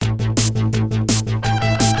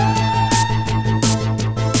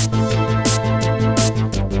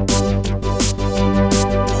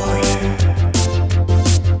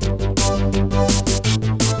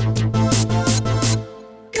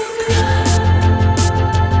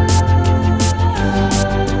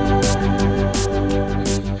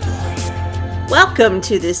Welcome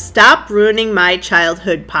to the Stop Ruining My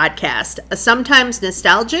Childhood podcast, a sometimes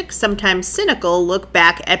nostalgic, sometimes cynical look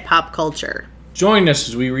back at pop culture. Join us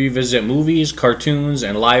as we revisit movies, cartoons,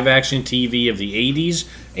 and live-action TV of the 80s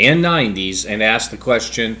and 90s and ask the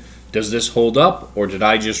question, does this hold up or did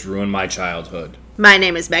I just ruin my childhood? My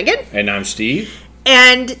name is Megan. And I'm Steve.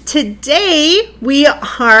 And today we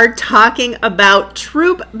are talking about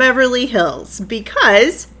Troop Beverly Hills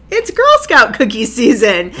because it's Girl Scout cookie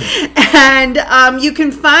season. And you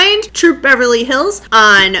can find Troop Beverly Hills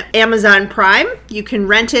on Amazon Prime. You can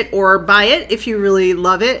rent it or buy it if you really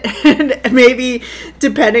love it. And maybe,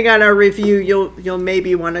 depending on our review, you'll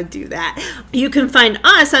maybe want to do that. You can find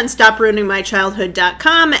us on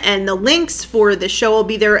StopRuiningMyChildhood.com, and the links for the show will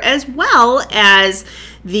be there, as well as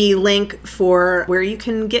the link for where you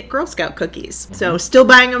can get Girl Scout cookies. So still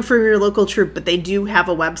buying them from your local troop, but they do have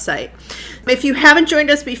a website. If you haven't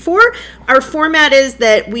joined us before, our format is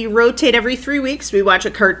that we rotate every 3 weeks. We watch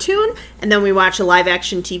a cartoon, and then we watch a live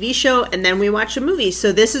action TV show, and then we watch a movie.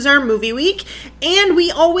 So this is our movie week, and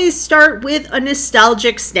we always start with a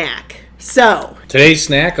nostalgic snack. So today's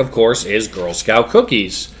snack, of course, is Girl Scout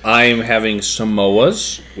cookies. I am having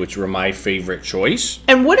Samoas, which were my favorite choice.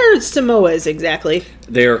 And what are Samoas exactly?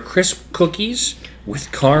 They're crisp cookies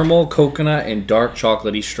with caramel, coconut, and dark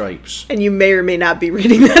chocolatey stripes. And you may or may not be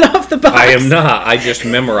reading that off the box. I am not. I just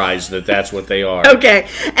memorized that that's what they are. Okay.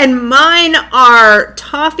 And mine are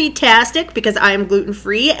Toffee-tastic because I am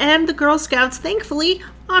gluten-free, and the Girl Scouts, thankfully,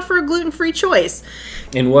 offer a gluten-free choice.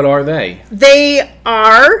 And what are they? They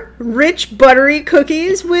are rich, buttery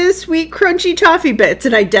cookies with sweet, crunchy toffee bits,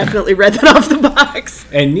 and I definitely read that off the box.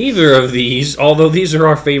 And neither of these, although these are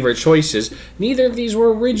our favorite choices, neither of these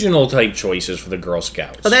were original type choices for the Girl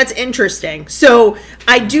Scouts. Oh, that's interesting. So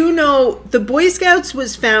I do know the Boy Scouts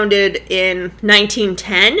was founded in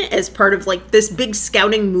 1910 as part of like this big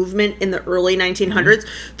scouting movement in the early 1900s.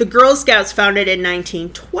 The Girl Scouts founded in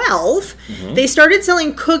 1912. They started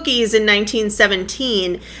selling cookies in 1917.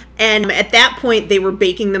 And at that point, they were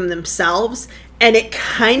baking them themselves, and it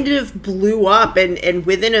kind of blew up, and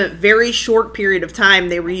within a very short period of time,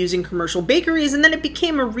 they were using commercial bakeries, and then it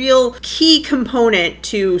became a real key component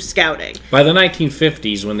to scouting. By the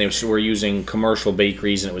 1950s, when they were using commercial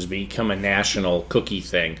bakeries and it was become a national cookie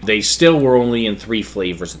thing, they still were only in 3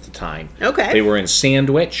 flavors at the time. Okay. They were in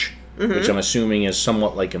sandwich, which I'm assuming is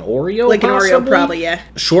somewhat like an Oreo, like possibly. An Oreo, probably, yeah.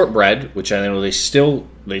 Shortbread, which I know they still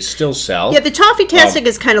sell. Yeah, the Toffee-tastic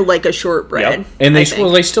is kind of like a shortbread. Yep. And they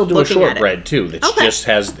still do Looking a shortbread too. That just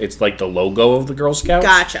has, it's like the logo of the Girl Scouts.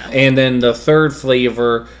 Gotcha. And then the third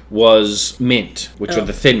flavor was mint, which are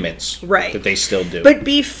the Thin Mints. Right. That they still do. But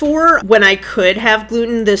before, when I could have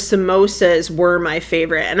gluten, the samosas were my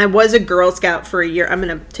favorite. And I was a Girl Scout for a year. I'm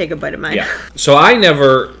going to take a bite of mine. Yeah. So I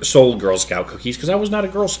never sold Girl Scout cookies because I was not a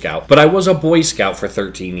Girl Scout. But I was a Boy Scout for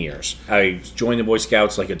 13 years. I joined the Boy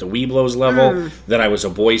Scouts like at the Weeblos level. Then I was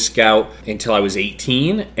a Boy Scout until I was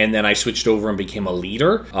 18, and then I switched over and became a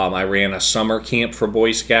leader. I ran a summer camp for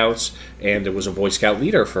Boy Scouts, and was a Boy Scout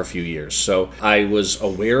leader for a few years. So I was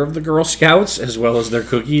aware of the Girl Scouts as well as their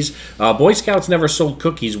cookies. Boy Scouts never sold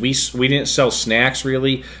cookies. We didn't sell snacks,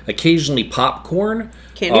 really. Occasionally popcorn.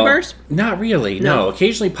 Candy bars? Not really, no.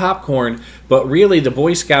 Occasionally popcorn, but really the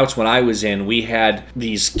Boy Scouts when I was in, we had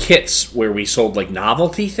these kits where we sold like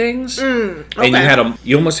novelty things. Okay. And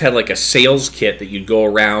you almost had like a sales kit that you'd go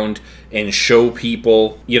around and show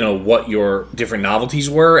people, what your different novelties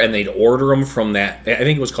were, and they'd order them from that, I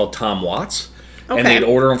think it was called Tom Watts. Okay. And they'd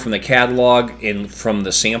order them from the catalog and from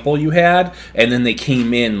the sample you had, and then they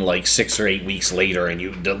came in like 6 or 8 weeks later,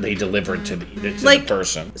 and they delivered to the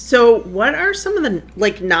person. So, what are some of the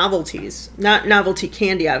novelties? Not novelty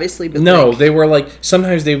candy, obviously, but no, they were like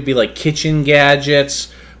sometimes they would be like kitchen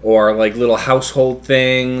gadgets or like little household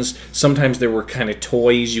things. Sometimes there were kind of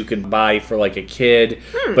toys you could buy for like a kid,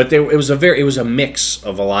 but it was a mix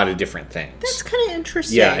of a lot of different things. That's kind of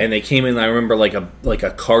interesting. Yeah, and they came in. I remember like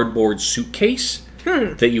a cardboard suitcase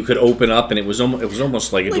that you could open up, and it was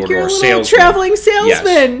almost like a door-to-door salesman. Traveling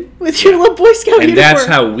salesman with your little Boy Scout uniform. And that's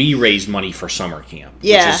how we raised money for summer camp.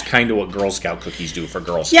 Yeah. Which is kind of what Girl Scout cookies do for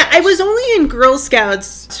Girl Scouts. Yeah, I was only in Girl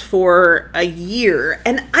Scouts for a year,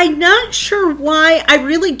 and I'm not sure why. I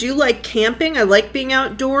really do like camping. I like being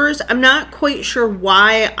outdoors. I'm not quite sure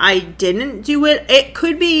why I didn't do it. It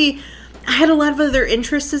could be I had a lot of other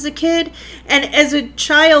interests as a kid, and as a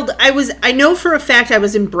child, I know for a fact I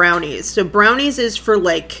was in brownies. So brownies is for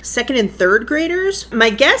like 2nd and 3rd graders.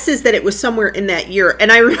 My guess is that it was somewhere in that year,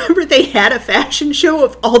 and I remember they had a fashion show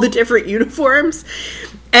of all the different uniforms.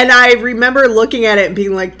 And I remember looking at it and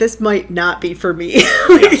being like, this might not be for me.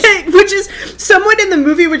 Which is somewhat in the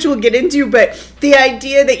movie, which we'll get into, but the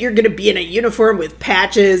idea that you're going to be in a uniform with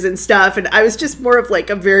patches and stuff, and I was just more of like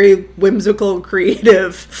a very whimsical,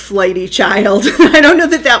 creative, flighty child. I don't know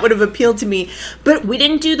that would have appealed to me, but we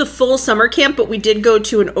didn't do the full summer camp, but we did go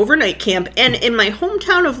to an overnight camp, and in my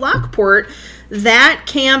hometown of Lockport, that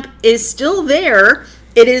camp is still there.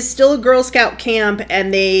 It is still a Girl Scout camp,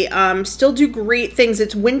 and they still do great things.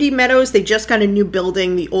 It's Windy Meadows. They just got a new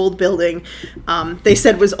building. The old building, they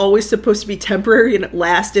said, was always supposed to be temporary, and it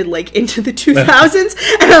lasted like into the 2000s.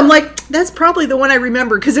 And I'm like, that's probably the one I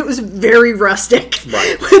remember, because it was very rustic,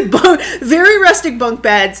 right, with very rustic bunk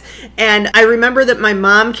beds. And I remember that my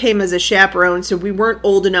mom came as a chaperone, so we weren't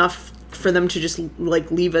old enough for them to just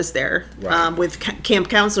like leave us there, right, with camp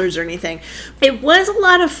counselors or anything. It was a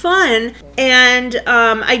lot of fun, and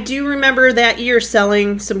I do remember that year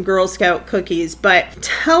selling some Girl Scout cookies. But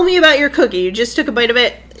tell me about your cookie. You just took a bite of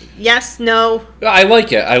it. Yes, no? I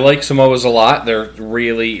like it. I like Samoas a lot.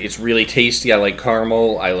 It's really tasty. I like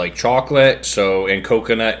caramel. I like chocolate. And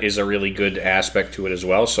coconut is a really good aspect to it as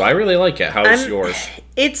well. So I really like it. How's yours?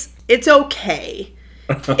 It's okay.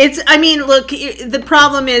 Look, the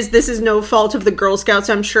problem is this is no fault of the Girl Scouts.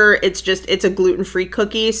 I'm sure it's a gluten-free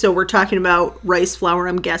cookie. So we're talking about rice flour,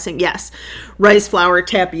 I'm guessing. Yes. Rice flour,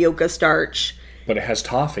 tapioca starch. But it has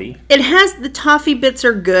toffee. The toffee bits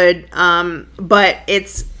are good. But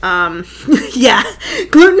it's, yeah,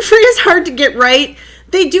 gluten-free is hard to get right.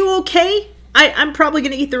 They do okay. I'm probably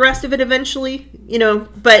going to eat the rest of it eventually,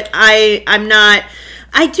 but I'm not.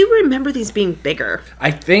 I do remember these being bigger.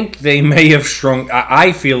 I think they may have shrunk.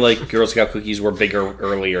 I feel like Girl Scout cookies were bigger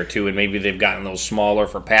earlier, too, and maybe they've gotten those smaller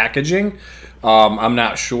for packaging. I'm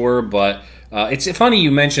not sure, but it's funny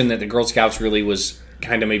you mentioned that the Girl Scouts really was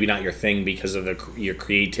kind of maybe not your thing because of your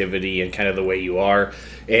creativity and kind of the way you are.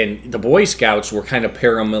 And the Boy Scouts were kind of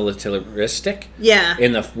paramilitaristic. Yeah.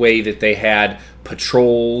 In the way that they had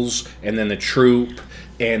patrols and then the troop,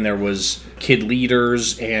 and there was kid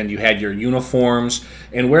leaders, and you had your uniforms.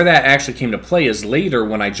 And where that actually came to play is later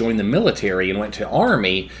when I joined the military and went to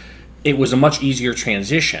Army, it was a much easier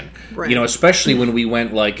transition. Right. Especially when we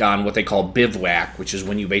went like on what they call bivouac, which is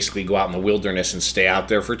when you basically go out in the wilderness and stay out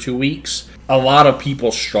there for 2 weeks. A lot of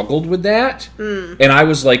people struggled with that. And I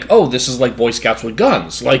was like, oh, this is like Boy Scouts with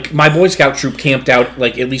guns. Like, my Boy Scout troop camped out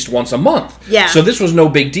like at least once a month. Yeah. So this was no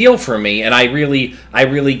big deal for me, and I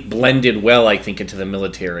really blended well, I think, into the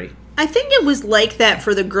military. I think it was like that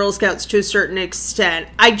for the Girl Scouts to a certain extent.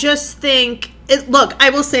 I just think, look, I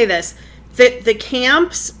will say this, that the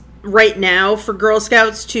camps right now for Girl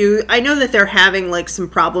Scouts too, I know that they're having like some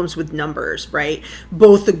problems with numbers, right?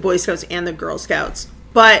 Both the Boy Scouts and the Girl Scouts.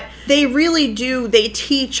 But they really do. They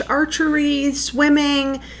teach archery,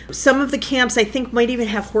 swimming. Some of the camps, I think, might even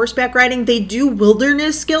have horseback riding. They do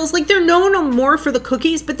wilderness skills. Like, they're known more for the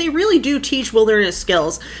cookies, but they really do teach wilderness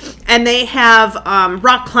skills. And they have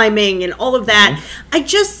rock climbing and all of that. My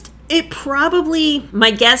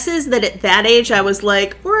guess is that at that age, I was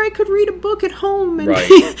like, or I could read a book at home. And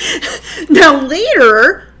right. Now,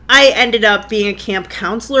 later, I ended up being a camp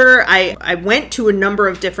counselor. I went to a number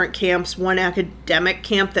of different camps, one academic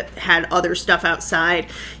camp that had other stuff outside.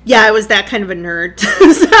 Yeah, I was that kind of a nerd.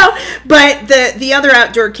 But the other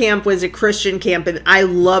outdoor camp was a Christian camp, and I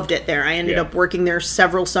loved it there. I ended up working there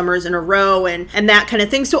several summers in a row and that kind of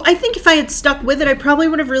thing. So I think if I had stuck with it, I probably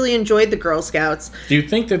would have really enjoyed the Girl Scouts. Do you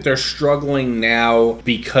think that they're struggling now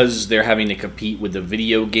because they're having to compete with the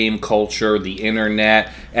video game culture, the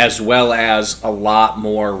internet, as well as a lot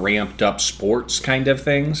more ramped up sports kind of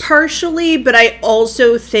things? Partially, but I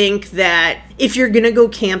also think that if you're going to go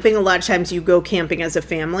camping, a lot of times you go camping as a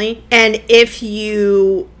family. And if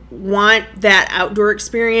you want that outdoor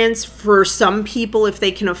experience, for some people, if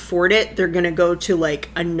they can afford it, they're going to go to like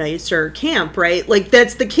a nicer camp, right? Like,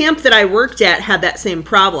 that's the camp that I worked at had that same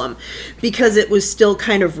problem because it was still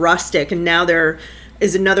kind of rustic, and now there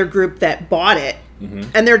is another group that bought it.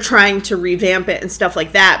 Mm-hmm. And they're trying to revamp it and stuff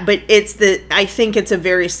like that, but I think it's a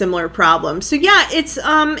very similar problem. So yeah, it's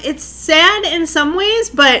sad in some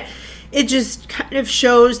ways, but it just kind of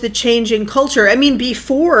shows the changing culture. I mean,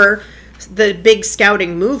 before the big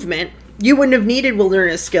scouting movement, you wouldn't have needed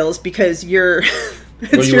wilderness skills because your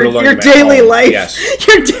daily life. Yes.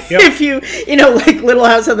 If you like Little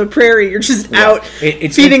House on the Prairie, you're just out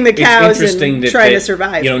feeding the cows and trying to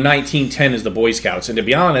survive. 1910 is the Boy Scouts, and to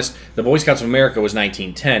be honest, the Boy Scouts of America was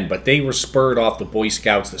 1910, but they were spurred off the Boy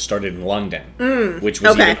Scouts that started in London, which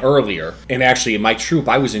was even earlier. And actually, in my troop,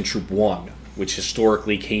 I was in Troop 1. Which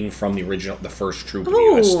historically came from the first troop in the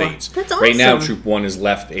U.S. States. That's awesome. Right now, Troop 1 is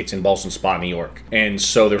left. It's in Ballston Spa, New York. And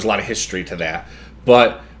so there's a lot of history to that.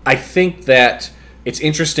 But I think that it's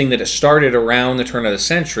interesting that it started around the turn of the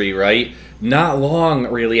century, right? Not long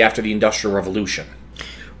really after the Industrial Revolution.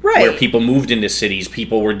 Right. Where people moved into cities,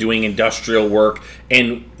 people were doing industrial work,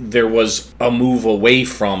 and there was a move away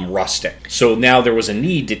from rustic. So now there was a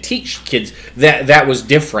need to teach kids that was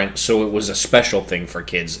different, so it was a special thing for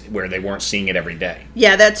kids where they weren't seeing it every day.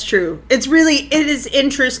 Yeah, that's true. It is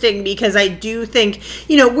interesting because I do think,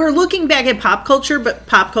 we're looking back at pop culture, but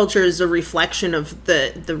pop culture is a reflection of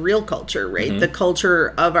the real culture, right? Mm-hmm. The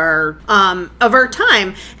culture of our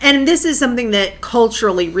time. And this is something that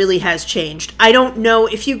culturally really has changed. I don't know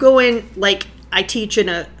if you go in, like, I teach at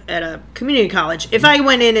a community college. If I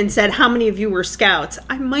went in and said, how many of you were scouts?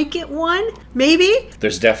 I might get one, maybe.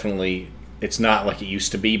 There's definitely, it's not like it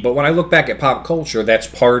used to be. But when I look back at pop culture, that's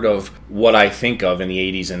part of what I think of in the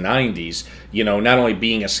 80s and 90s. Not only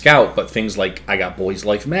being a scout, but things like I got Boys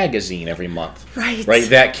Life magazine every month. Right.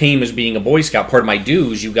 That came as being a Boy Scout. Part of my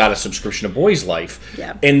dues, you got a subscription to Boys Life.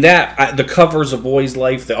 Yeah. And the covers of Boys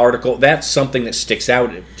Life, the article, that's something that sticks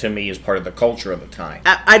out to me as part of the culture of the time.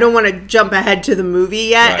 I don't want to jump ahead to the movie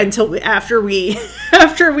yet until after we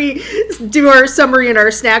do our summary and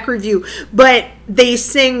our snack review. But they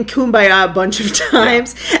sing Kumbaya a bunch of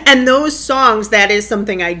times. Yeah. And those songs, that is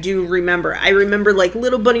something I do remember. I remember, like,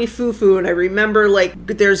 Little Bunny Foo Foo, and I remember, like,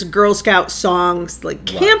 there's Girl Scout songs, like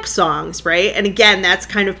camp songs, right? And again, that's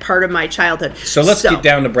kind of part of my childhood. So let's get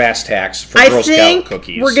down to brass tacks for Girl Scout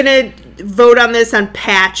cookies. We're going to vote on this on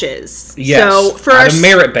patches. Yes, so for out of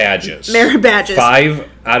merit badges. Merit badges. 5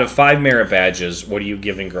 out of 5 merit badges, what are you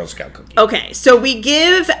giving Girl Scout cookies? Okay, so we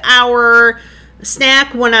give our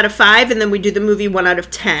snack 1 out of 5, and then we do the movie 1 out of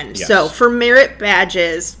 10. Yes. So for merit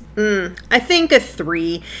badges, I think a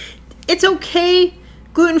 3. It's okay.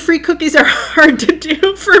 Gluten-free cookies are hard to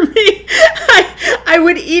do for me. I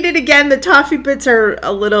would eat it again. The toffee bits are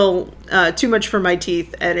a little too much for my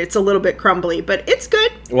teeth, and it's a little bit crumbly, but it's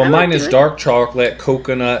good. Well, mine is dark chocolate,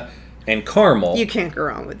 coconut, and caramel. You can't go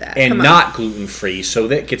wrong with that. And not gluten-free, so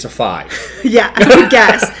that gets a 5. Yeah,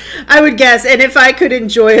 I would guess. And if I could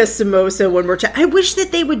enjoy a samosa when we're I wish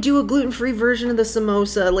that they would do a gluten-free version of the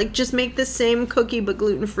samosa. Like, just make the same cookie, but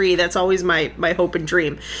gluten-free. That's always my hope and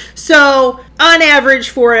dream. So, on average,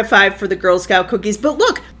 4 out of 5 for the Girl Scout cookies. But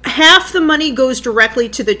look, half the money goes directly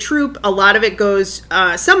to the troop. A lot of it goes,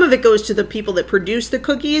 some of it goes to the people that produce the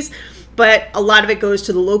cookies. But a lot of it goes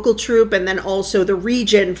to the local troop and then also the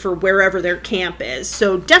region for wherever their camp is.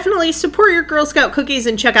 So definitely support your Girl Scout cookies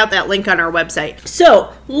and check out that link on our website.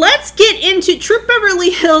 So let's get into Troop Beverly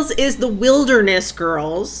Hills is the Wilderness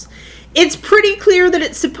Girls. It's pretty clear that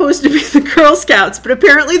it's supposed to be the Girl Scouts, but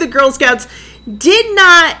apparently the Girl Scouts did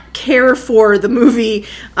not care for the movie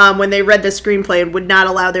when they read the screenplay and would not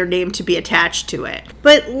allow their name to be attached to it.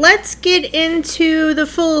 But let's get into the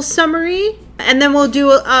full summary, and then we'll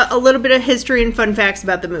do a little bit of history and fun facts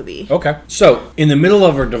about the movie. Okay. So, in the middle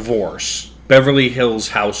of her divorce, Beverly Hills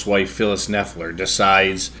housewife Phyllis Neffler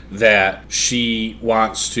decides that she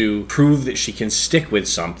wants to prove that she can stick with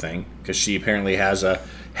something, because she apparently has a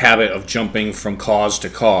habit of jumping from cause to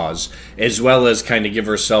cause, as well as kind of give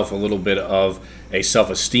herself a little bit of a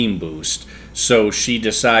self-esteem boost. So she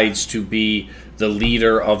decides to be the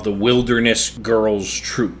leader of the Wilderness Girls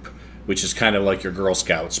Troop, which is kind of like your Girl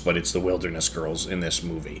Scouts, but it's the Wilderness Girls in this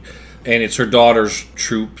movie. And it's her daughter's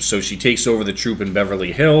troop, so she takes over the troop in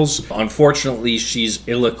Beverly Hills. Unfortunately, she's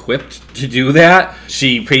ill-equipped to do that.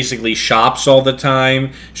 She basically shops all the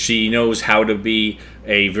time. She knows how to be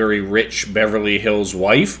a very rich Beverly Hills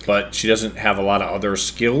wife, but she doesn't have a lot of other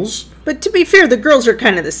skills. But to be fair, the girls are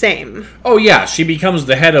kind of the same. Oh yeah, she becomes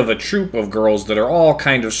the head of a troop of girls that are all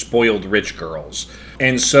kind of spoiled rich girls.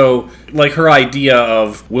 And so, like, her idea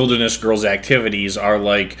of Wilderness Girls activities are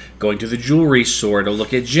like going to the jewelry store to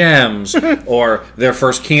look at gems, or their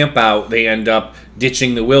first camp out, they end up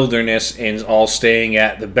ditching the wilderness and all staying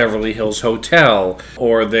at the Beverly Hills Hotel,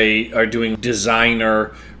 or they are doing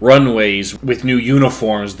designer runways with new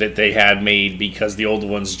uniforms that they had made because the old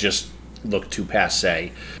ones just look too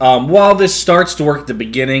passé. While this starts to work at the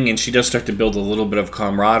beginning and she does start to build a little bit of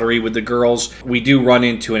camaraderie with the girls, we do run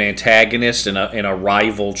into an antagonist and a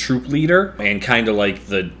rival troop leader, and kind of like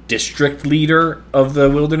the district leader of the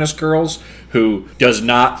Wilderness Girls, who does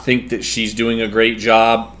not think that she's doing a great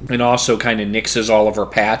job, and also kind of nixes all of her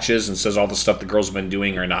patches and says all the stuff the girls have been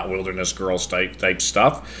doing are not Wilderness Girls type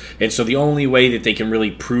stuff. And so the only way that they can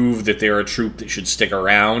really prove that they're a troop that should stick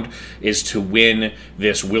around is to win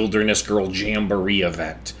this Wilderness Girl Jamboree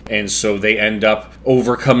event. And so they end up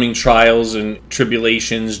overcoming trials and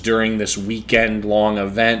tribulations during this weekend-long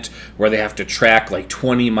event where they have to track like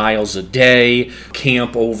 20 miles a day,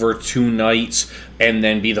 camp over 2 nights, and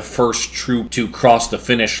then be the first troop to cross the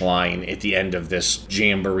finish line at the end of this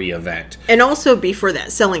jamboree event. And also before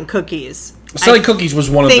that, selling cookies. Selling cookies was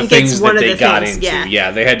one of the things that they got into. Yeah.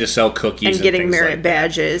 Yeah, they had to sell cookies and getting things merit like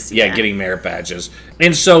badges. That. Yeah, getting merit badges.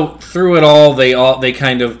 And so through it all, they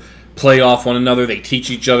kind of play off one another. They teach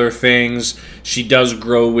each other things. She does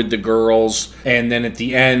grow with the girls, and then at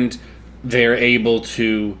the end, they're able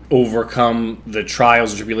to overcome the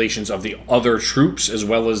trials and tribulations of the other troops, as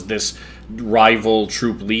well as this rival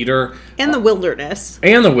troop leader. And the wilderness.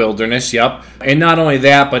 Yep. And not only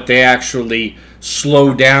that, but they actually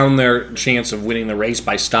slow down their chance of winning the race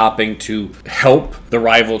by stopping to help the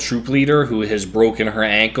rival troop leader who has broken her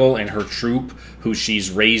ankle, and her troop, who she's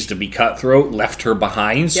raised to be cutthroat, left her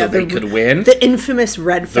behind so they could win. The infamous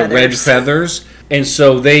red feathers. The red feathers. And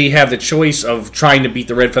so they have the choice of trying to beat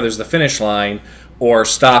the red feathers to the finish line, or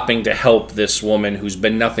stopping to help this woman who's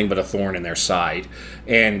been nothing but a thorn in their side.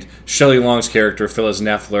 And Shelley Long's character, Phyllis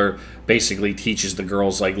Neffler, basically teaches the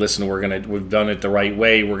girls, like, listen, we've done it the right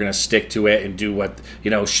way, we're gonna stick to it and do what,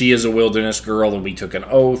 she is a wilderness girl and we took an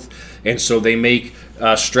oath. And so they make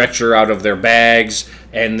a stretcher out of their bags,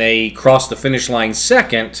 and they cross the finish line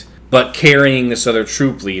second, but carrying this other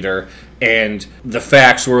troop leader. And the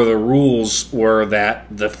facts were, the rules were that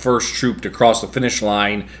the first troop to cross the finish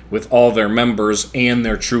line with all their members and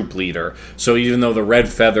their troop leader. So even though the red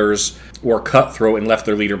feathers were cutthroat and left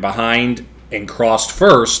their leader behind and crossed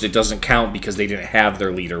first, it doesn't count because they didn't have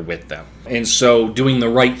their leader with them. And so doing the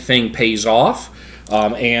right thing pays off,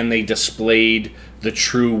 and they displayed the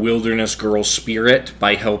true wilderness girl spirit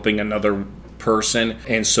by helping another person,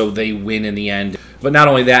 and so they win in the end. But not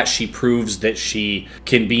only that, she proves that she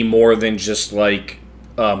can be more than just like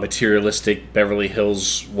a materialistic Beverly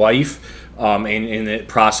Hills wife, and in the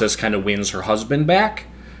process kind of wins her husband back.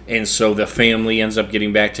 And so the family ends up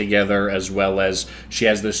getting back together, as well as she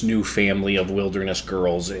has this new family of wilderness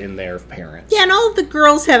girls in their parents. Yeah, and all of the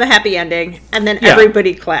girls have a happy ending, and then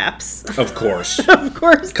everybody claps. Of course. Of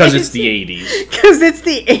course. Because it's the 80s. Because it's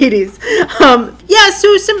the 80s.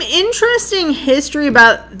 So some interesting history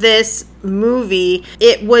about this movie.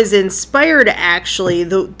 It was inspired, actually,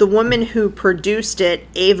 the woman who produced it,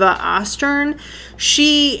 Ava Ostern,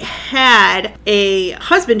 she had a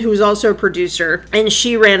husband who was also a producer, and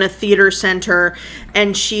she ran a theater center,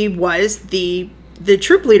 and she was the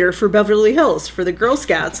troop leader for Beverly Hills, for the Girl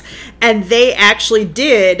Scouts. And they actually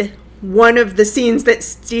did one of the scenes that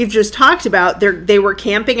Steve just talked about. They were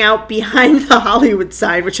camping out behind the Hollywood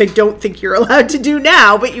sign, which I don't think you're allowed to do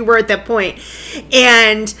now, but you were at that point.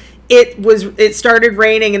 And it started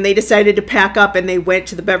raining, and they decided to pack up, and they went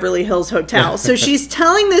to the Beverly Hills Hotel. So she's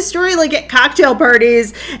telling this story like at cocktail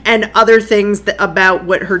parties and other things about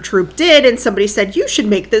what her troop did, and somebody said, you should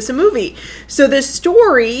make this a movie. So the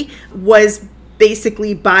story was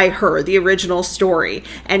basically by her, the original story,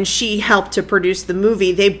 and she helped to produce the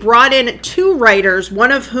movie. They brought in 2 writers,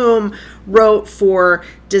 one of whom wrote for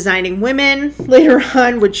Designing Women later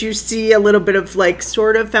on, which you see a little bit of like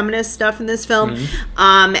sort of feminist stuff in this film.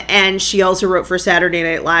 Mm-hmm. And she also wrote for Saturday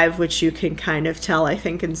Night Live, which you can kind of tell, I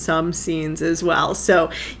think, in some scenes as well.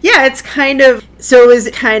 So yeah, it was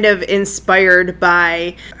kind of inspired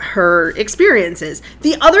by her experiences.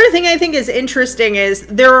 The other thing I think is interesting is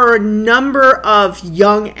there are a number of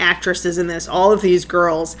young actresses in this, all of these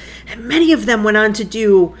girls, and many of them went on to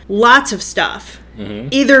do lots of stuff. Mm-hmm.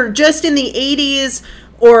 Either just in the 80s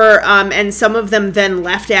or and some of them then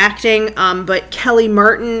left acting. But Kelly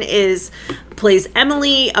Martin plays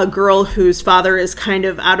Emily, a girl whose father is kind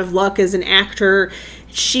of out of luck as an actor.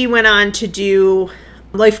 She went on to do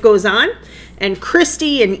Life Goes On and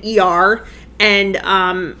Christy and ER. And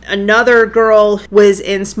another girl was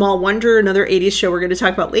in Small Wonder, another 80s show we're going to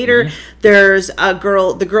talk about later. Mm-hmm. There's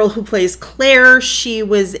the girl who plays Claire. She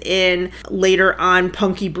was in, later on,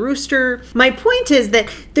 Punky Brewster. My point is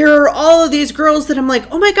that there are all of these girls that I'm like,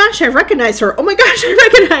 oh my gosh, I recognize her. Oh my gosh, I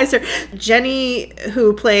recognize her. Jenny,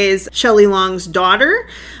 who plays Shelley Long's daughter,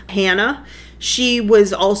 Hannah, she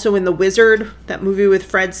was also in The Wizard, that movie with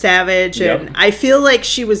Fred Savage. Yep. And I feel like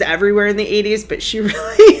she was everywhere in the 80s, but she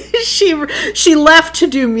really, she left to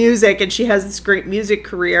do music, and she has this great music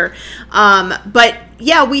career. But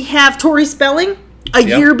yeah, we have Tori Spelling, a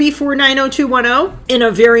year before 90210, in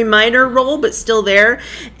a very minor role, but still there.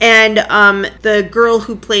 And the girl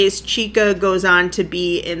who plays Chica goes on to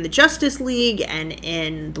be in the Justice League and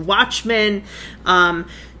in The Watchmen.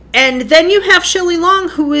 And then you have Shelley Long,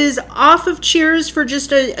 who is off of Cheers for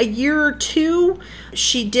just a year or 2.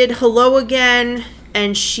 She did Hello Again,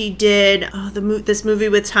 and she did this movie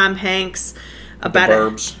with Tom Hanks about The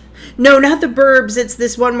Burbs. No, not The Burbs. It's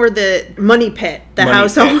this one where the Money Pit, the Money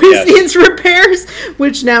house Pit, always yes. needs repairs,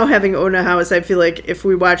 which now having owned a house, I feel like if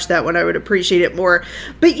we watched that one, I would appreciate it more.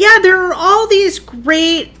 But yeah, there are all these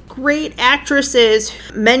great actresses,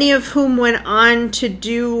 many of whom went on to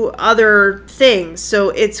do other things. So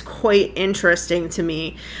it's quite interesting to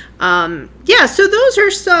me. Yeah, so those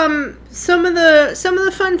are some of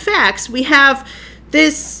the fun facts. We have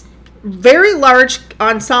this very large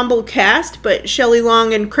ensemble cast, but Shelley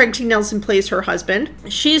Long and Craig T. Nelson plays her husband.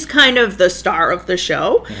 She's kind of the star of the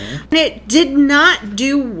show. Mm-hmm. And it did not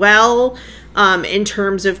do well in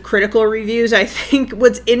terms of critical reviews. I think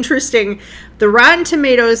what's interesting, the Rotten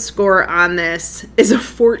Tomatoes score on this is a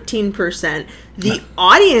 14%. The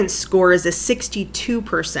audience score is a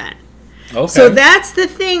 62%. Okay. So that's the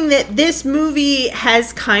thing, that this movie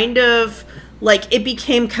has kind of, like, it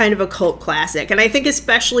became kind of a cult classic. And I think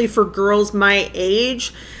especially for girls my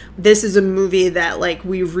age, this is a movie that, like,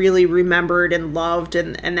 we really remembered and loved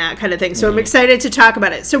and that kind of thing. So I'm excited to talk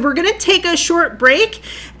about it. So we're going to take a short break.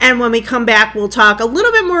 And when we come back, we'll talk a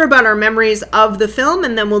little bit more about our memories of the film.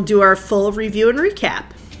 And then we'll do our full review and recap.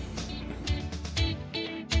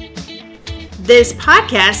 This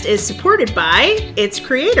podcast is supported by its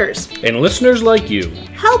creators and listeners like you.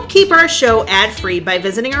 Help keep our show ad-free by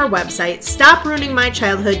visiting our website,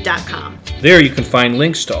 stopruiningmychildhood.com. There you can find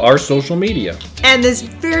links to our social media. And this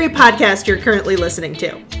very podcast you're currently listening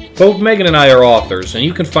to. Both Megan and I are authors, and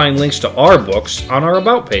you can find links to our books on our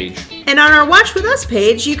About page. And on our Watch With Us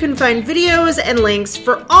page, you can find videos and links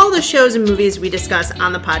for all the shows and movies we discuss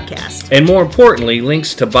on the podcast. And more importantly,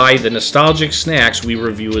 links to buy the nostalgic snacks we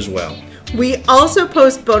review as well. We also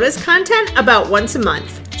post bonus content about once a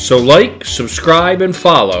month. So like, subscribe, and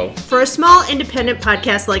follow. For a small independent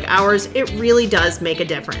podcast like ours, it really does make a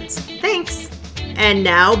difference. Thanks. And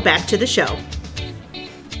now back to the show.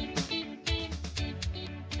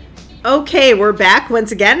 Okay, we're back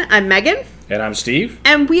once again. I'm Megan. And I'm Steve.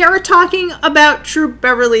 And we are talking about Troop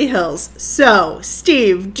Beverly Hills. So,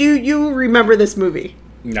 Steve, do you remember this movie?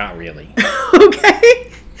 Not really.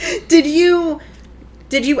 Okay. Did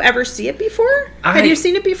you ever see it before? Have you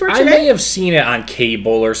seen it before today? I may have seen it on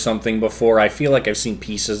cable or something before. I feel like I've seen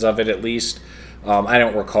pieces of it at least. I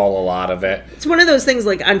don't recall a lot of it. It's one of those things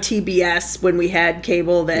like on TBS when we had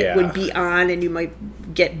cable that would be on and you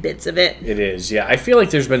might get bits of it. It is, yeah. I feel like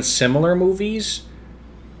there's been similar movies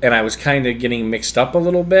and I was kind of getting mixed up a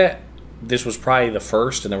little bit. This was probably the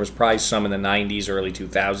first, and there was probably some in the 90s, early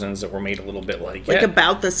 2000s that were made a little bit like it. Like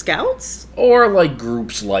about the Scouts? Or like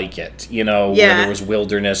groups like it, where there was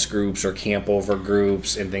wilderness groups or campover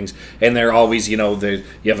groups and things. And they're always, you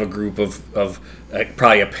have a group of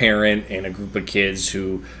probably a parent and a group of kids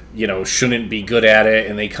who, shouldn't be good at it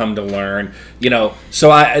and they come to learn, So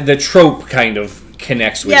the trope kind of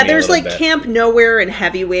connects with me there's a little like bit. Camp Nowhere and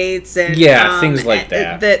Heavyweights and things like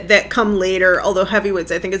that come later, although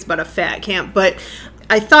Heavyweights I think is about a fat camp, but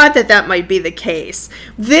I thought that might be the case.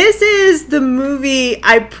 This is the movie,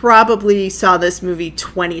 I probably saw this movie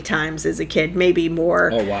 20 times as a kid, maybe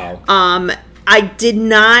more. Oh wow.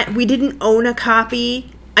 We didn't own a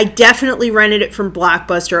copy. I definitely rented it from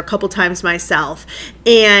Blockbuster a couple times myself,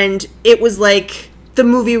 and it was like the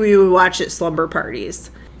movie we would watch at slumber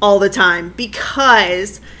parties all the time,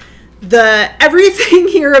 because everything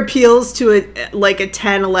here appeals to a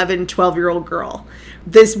 10, 11, 12-year-old girl.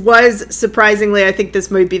 This was, surprisingly, I think this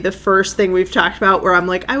might be the first thing we've talked about where I'm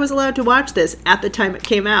like, I was allowed to watch this at the time it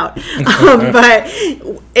came out. But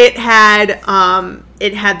it had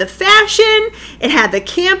the fashion, it had the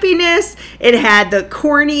campiness, it had the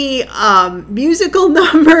corny musical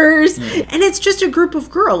numbers, and it's just a group of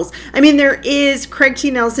girls. I mean, Craig T.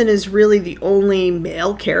 Nelson is really the only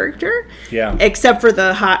male character, except for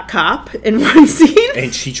the hot cop in one scene.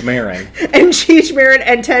 And Cheech Marin.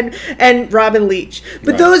 and Robin Leach.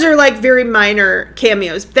 But those are like very minor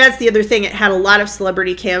cameos. That's the other thing. It had a lot of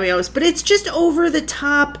celebrity cameos, but it's just over the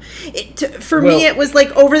top. For me, it was like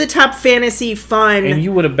over the top fantasy fun. And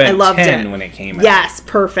you would have been 10 when it came out. Yes,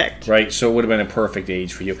 perfect. Right, so it would have been a perfect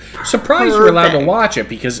age for you. Surprised you're allowed to watch it,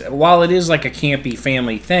 because while it is like a campy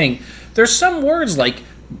family thing, there's some words like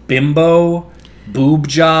bimbo, boob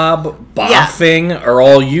job, boffing are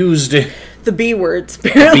all used. The B words,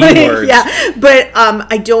 apparently. The B words. Yeah, but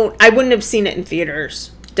I wouldn't have seen it in theaters.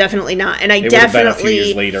 Definitely not. And it would have been a few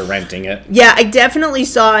years later renting it. Yeah, I definitely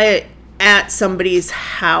saw it at somebody's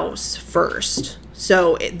house first.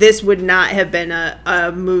 So this would not have been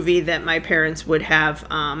a movie that my parents would have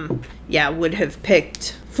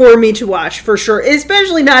picked for me to watch, for sure.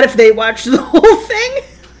 Especially not if they watched the whole thing.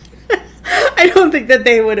 I don't think that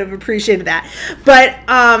they would have appreciated that. But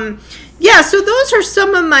Yeah, so those are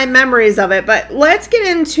some of my memories of it, but let's get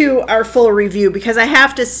into our full review, because I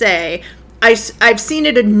have to say, I've seen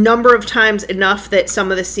it a number of times, enough that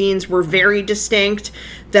some of the scenes were very distinct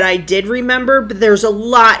that I did remember, but there's a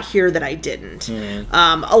lot here that I didn't.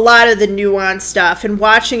 A lot of the nuanced stuff, and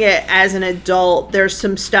watching it as an adult, there's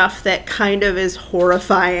some stuff that kind of is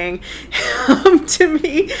horrifying to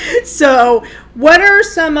me. So what are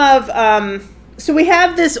some of... So we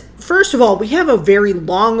have this, first of all, we have a very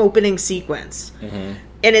long opening sequence.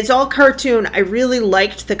 And it's all cartoon. I really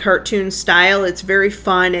liked the cartoon style. It's very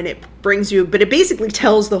fun, and it brings you, but it basically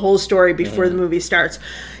tells the whole story before the movie starts.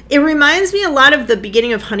 It reminds me a lot of the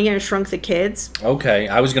beginning of Honey, I Shrunk the Kids. Okay,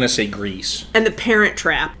 I was going to say Grease. And The Parent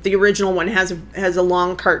Trap. The original one has a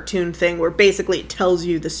long cartoon thing where basically it tells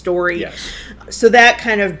you the story. Yes. So that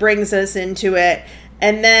kind of brings us into it.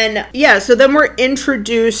 And then, so then we're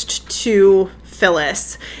introduced to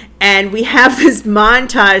Phyllis, and we have this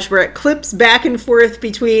montage where it clips back and forth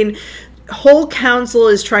between whole council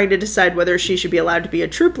is trying to decide whether she should be allowed to be a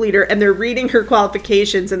troop leader, and they're reading her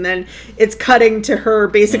qualifications, and then it's cutting to her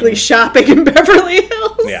basically shopping in Beverly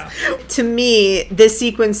Hills. Yeah. To me, this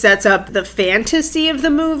sequence sets up the fantasy of the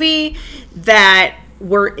movie, that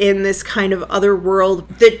we're in this kind of other world,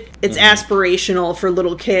 that it's aspirational for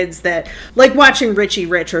little kids, that like watching Richie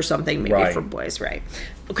Rich or something, maybe for boys, right?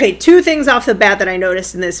 Okay, two things off the bat that I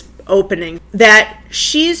noticed in this opening. That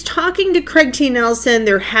she's talking to Craig T. Nelson.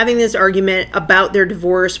 They're having this argument about their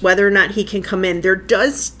divorce, whether or not he can come in. There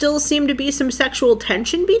does still seem to be some sexual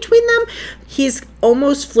tension between them. He's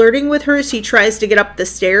almost flirting with her as he tries to get up the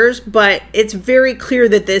stairs, but it's very clear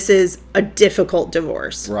that this is a difficult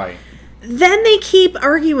divorce. Right. Then they keep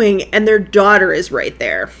arguing, and their daughter is right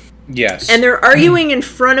there. Yes. And they're arguing in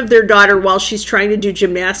front of their daughter while she's trying to do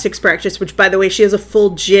gymnastics practice, which, by the way, she has a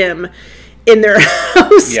full gym in their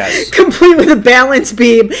house, complete with a balance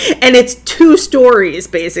beam, and it's 2 stories,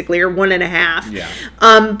 basically, or 1.5.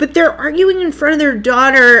 Yeah. But they're arguing in front of their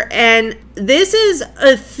daughter, and this is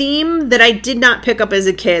a theme that I did not pick up as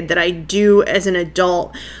a kid, that I do as an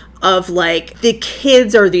adult, of, like, the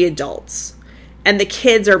kids are the adults, and the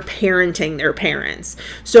kids are parenting their parents.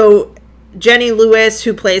 So Jenny Lewis,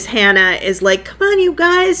 who plays Hannah, is like, come on, you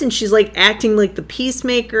guys. And she's like acting like the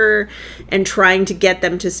peacemaker and trying to get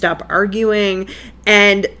them to stop arguing.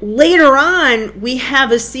 And later on, we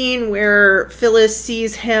have a scene where Phyllis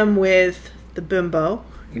sees him with the bimbo.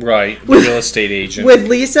 Right, the real estate agent. With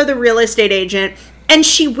Lisa, the real estate agent. And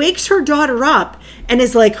she wakes her daughter up and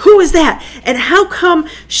is like, who is that? And how come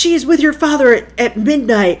she's with your father at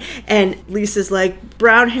midnight? And Lisa's like,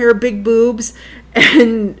 brown hair, big boobs.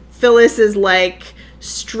 And Phyllis is like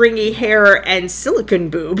stringy hair and silicone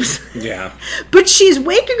boobs. Yeah. But she's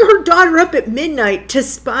waking her daughter up at midnight to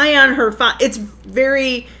spy on her father. It's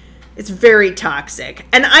very toxic.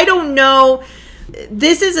 And I don't know,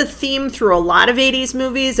 this is a theme through a lot of 80s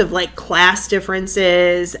movies of like class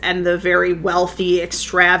differences and the very wealthy,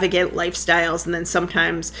 extravagant lifestyles. And then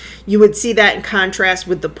sometimes you would see that in contrast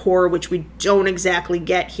with the poor, which we don't exactly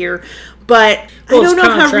get here. But I don't know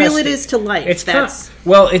how real it is to life.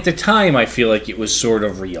 Well, at the time, I feel like it was sort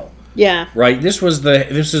of real. Yeah. Right? It's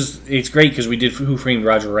great because we did Who Framed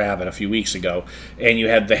Roger Rabbit a few weeks ago, and you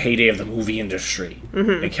had the heyday of the movie industry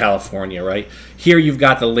in California, right? Here you've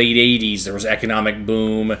got the late 80s, there was economic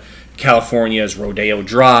boom, California's Rodeo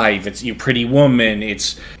Drive, it's You Pretty Woman,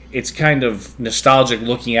 it's kind of nostalgic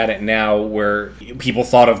looking at it now, where people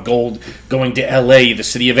thought of gold going to LA, the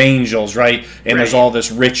city of angels, right? And there's all this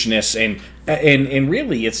richness, and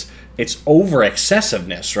really it's over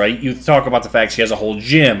excessiveness, right? You talk about the fact she has a whole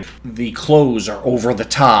gym. The clothes are over the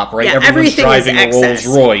top, right? Yeah, everyone's driving a Rolls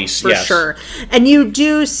Royce. For sure. And you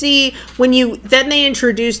do see, then they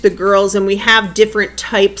introduce the girls, and we have different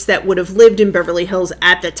types that would have lived in Beverly Hills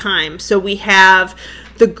at the time. So we have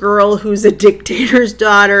the girl who's a dictator's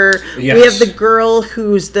daughter. Yes. We have the girl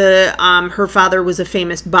who's her father was a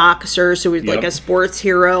famous boxer, so he's like a sports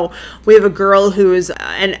hero. We have a girl who's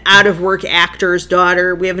an out-of-work actor's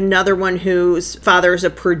daughter. We have another one whose father is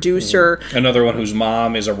a producer. Another one whose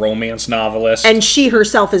mom is a romance novelist. And she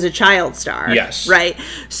herself is a child star. Yes. Right?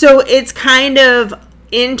 So it's kind of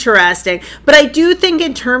interesting. But I do think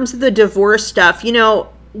in terms of the divorce stuff,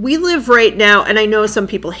 we live right now, and I know some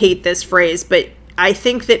people hate this phrase, but I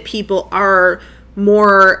think that people are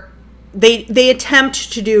more, they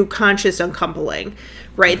attempt to do conscious uncoupling,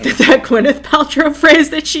 right? That Gwyneth Paltrow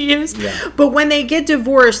phrase that she used. Yeah. But when they get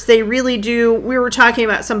divorced, they really do. We were talking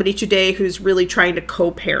about somebody today who's really trying to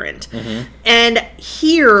co-parent. And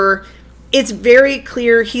here, it's very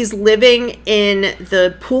clear he's living in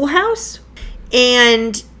the pool house,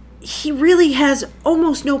 and he really has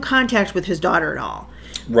almost no contact with his daughter at all.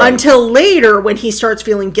 Right. Until later when he starts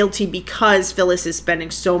feeling guilty because Phyllis is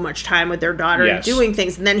spending so much time with their daughter and doing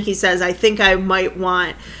things. And then he says, I think I might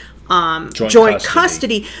want joint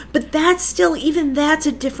custody. But that's still, even that's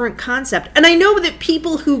a different concept. And I know that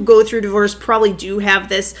people who go through divorce probably do have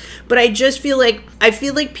this, but I just feel like,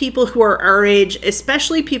 people who are our age,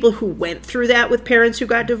 especially people who went through that with parents who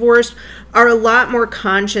got divorced, are a lot more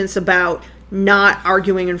conscious about not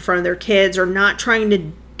arguing in front of their kids or not trying to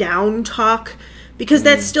down talk, because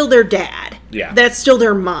that's still their dad. Yeah. That's still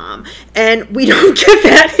their mom. And we don't get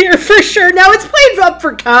that here for sure. Now, it's played up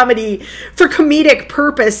for comedy, for comedic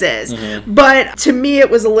purposes. Mm-hmm. But to me,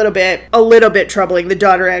 it was a little bit troubling. The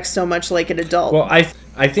daughter acts so much like an adult. Well,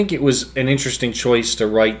 I think it was an interesting choice to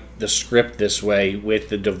write the script this way, with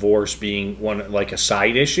the divorce being one, like a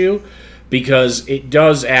side issue, because it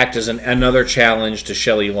does act as another challenge to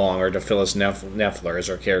Shelley Long, or to Phyllis Neffler, as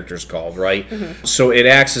her character's called, right? Mm-hmm. So it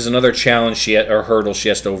acts as another challenge or hurdle she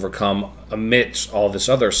has to overcome amidst all this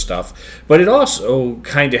other stuff. But it also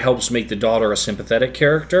kind of helps make the daughter a sympathetic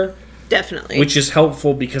character. Definitely. Which is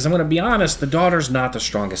helpful, because I'm going to be honest, the daughter's not the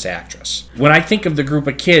strongest actress. When I think of the group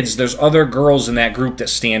of kids, there's other girls in that group that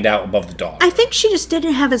stand out above the daughter. I think she just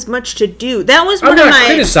didn't have as much to do. That was I'm not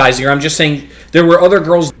criticizing her. I'm just saying there were other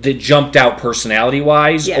girls that jumped out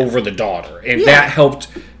personality-wise over the daughter. And that helped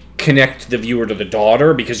connect the viewer to the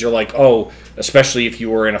daughter, because you're like, oh, especially if you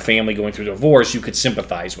were in a family going through divorce, you could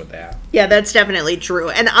sympathize with that. Yeah, that's definitely true.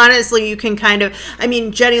 And honestly, you can kind of,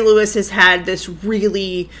 Jenny Lewis has had this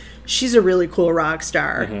she's a really cool rock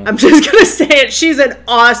star. Mm-hmm. I'm just going to say it. She's an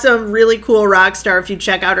awesome, really cool rock star if you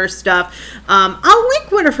check out her stuff. I'll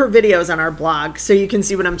link one of her videos on our blog so you can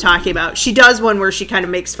see what I'm talking about. She does one where she kind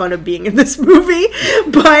of makes fun of being in this movie.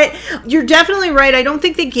 But you're definitely right. I don't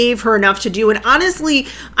think they gave her enough to do. And honestly,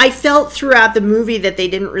 I felt throughout the movie that they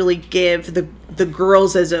didn't really give the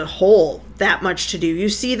girls as a whole that much to do. You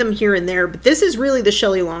see them here and there, but this is really the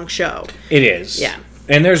Shelley Long show. It is. Yeah.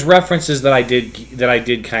 And there's references that I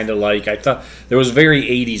did kind of like. I thought there was very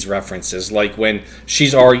 80s references, like when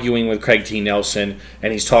she's arguing with Craig T. Nelson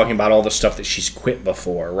and he's talking about all the stuff that she's quit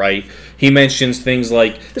before, right? He mentions things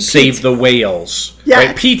like Save the Whales. Yes.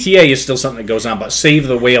 Right? PTA is still something that goes on, but Save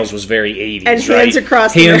the Whales was very 80s, and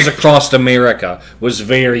right? Hands Across America was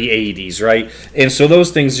very 80s, right? And so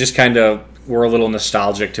those things just kind of were a little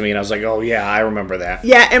nostalgic to me, and I was like, oh yeah, I remember that.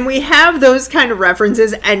 Yeah, and we have those kind of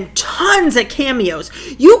references and tons of cameos.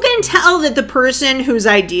 You can tell that the person whose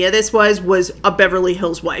idea this was a Beverly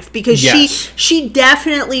Hills wife, because she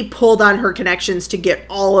definitely pulled on her connections to get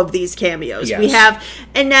all of these cameos. Yes. We have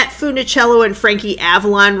Annette Funicello and Frankie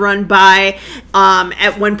Avalon run by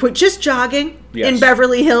at one point, just jogging. Yes. In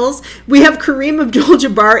Beverly Hills. We have Kareem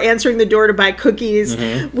Abdul-Jabbar answering the door to buy cookies.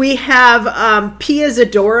 Mm-hmm. We have Pia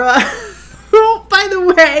Zadora. Oh, by the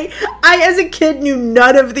way, I as a kid knew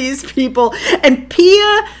none of these people. And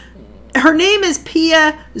Pia, her name is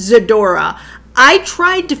Pia Zadora. I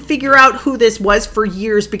tried to figure out who this was for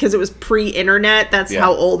years because it was pre-internet. That's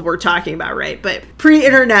how old we're talking about, right? But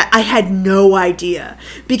pre-internet, I had no idea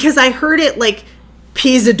because I heard it like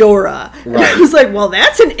Pizzadora. Right. And I was like, well,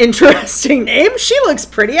 that's an interesting name. She looks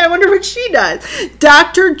pretty. I wonder what she does.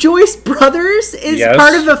 Dr. Joyce Brothers is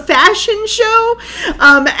part of a fashion show.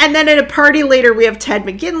 And then at a party later, we have Ted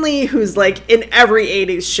McGinley, who's like in every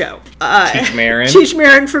 80s show. Cheech Marin. Cheech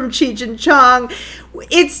Marin from Cheech and Chong.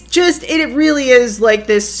 It's just, it really is like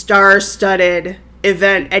this star-studded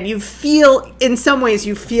event, and you feel, in some ways,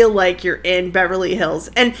 you feel like you're in Beverly Hills.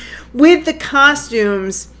 And with the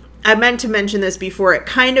costumes, I meant to mention this before, it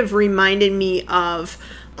kind of reminded me of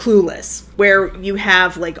Clueless, where you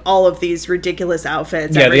have like all of these ridiculous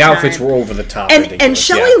outfits. Yeah, the outfits were over the top. And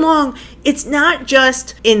Shelley Long, it's not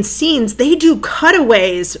just in scenes, they do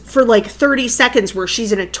cutaways for like 30 seconds where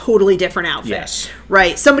she's in a totally different outfit. Yes.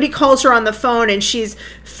 Right. Somebody calls her on the phone and she's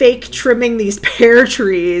fake trimming these pear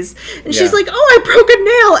trees. And she's like, oh, I broke a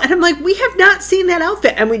nail. And I'm like, we have not seen that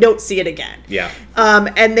outfit. And we don't see it again. Yeah.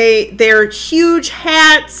 And they're huge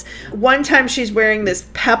hats. One time she's wearing this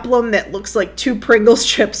peplum that looks like two Pringles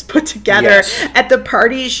chips put together. Yes. At the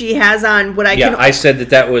party she has on what I said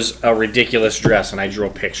that was a ridiculous dress, and I drew a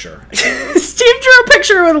picture. Steve drew a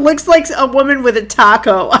picture of what looks like a woman with a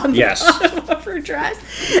taco on the bottom of her dress.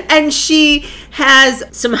 And she has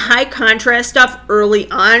some high contrast stuff early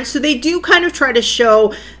on. So they do kind of try to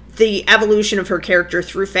show the evolution of her character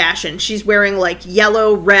through fashion. She's wearing like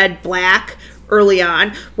yellow, red, black early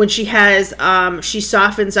on. When she has, she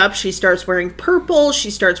softens up, she starts wearing purple, she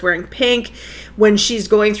starts wearing pink. When she's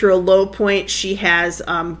going through a low point, she has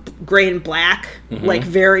gray and black, like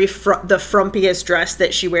very the frumpiest dress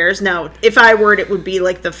that she wears. Now, if I were it would be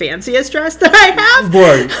like the fanciest dress that I have.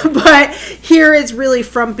 Right. But here it's really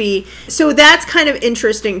frumpy. So that's kind of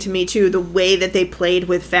interesting to me, too, the way that they played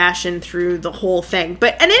with fashion through the whole thing.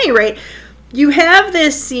 But at any rate, you have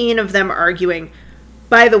this scene of them arguing.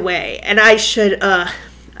 By the way, and I should,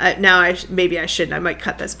 maybe I shouldn't, I might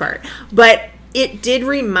cut this part. But it did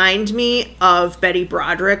remind me of Betty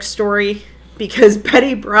Broderick's story, because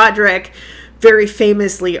Betty Broderick, very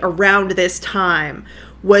famously around this time,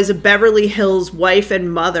 was a Beverly Hills wife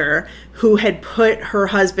and mother who had put her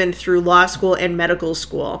husband through law school and medical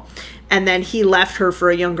school. And then he left her for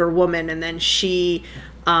a younger woman, and then she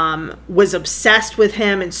was obsessed with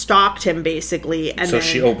him and stalked him, basically. And so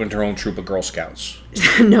she opened her own troop of Girl Scouts.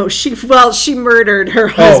 No, she murdered her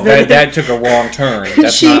husband. Oh, that took a wrong turn.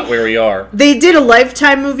 That's not where we are. They did a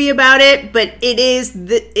Lifetime movie about it, but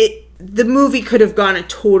the movie could have gone a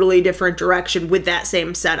totally different direction with that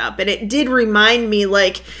same setup. And it did remind me,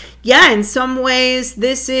 like, yeah, in some ways,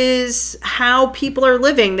 this is how people are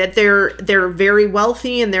living, that they're very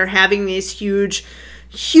wealthy and they're having these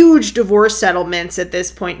huge divorce settlements at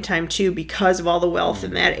this point in time, too, because of all the wealth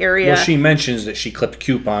in that area. Well, she mentions that she clipped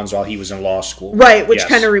coupons while he was in law school. Right, which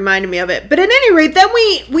kind of reminded me of it. But at any rate, then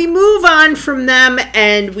we move on from them,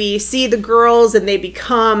 and we see the girls, and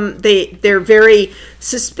they're very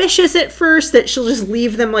suspicious at first that she'll just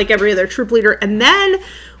leave them like every other troop leader. And then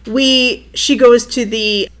she goes to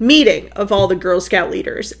the meeting of all the Girl Scout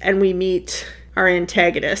leaders, and we meet our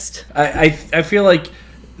antagonist. I feel like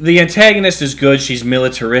the antagonist is good. She's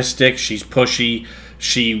militaristic. She's pushy.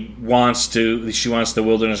 She wants the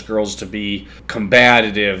Wilderness Girls to be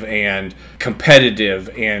combative and competitive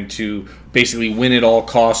and to basically win at all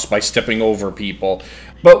costs by stepping over people.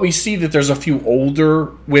 But we see that there's a few older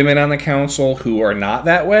women on the council who are not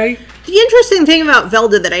that way. The interesting thing about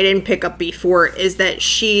Velda that I didn't pick up before is that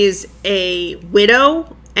she's a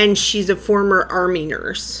widow and she's a former Army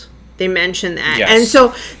nurse. They mention that. Yes. And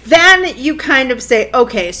so then you kind of say,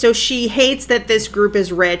 okay, so she hates that this group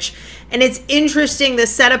is rich. And it's interesting, the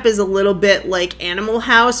setup is a little bit like Animal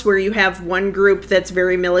House, where you have one group that's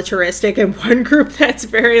very militaristic and one group that's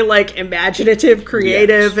very, like, imaginative,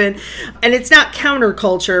 creative. Yes. And it's not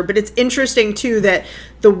counterculture, but it's interesting, too, that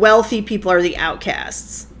the wealthy people are the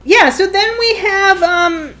outcasts. Yeah, so then we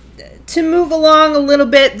have, to move along a little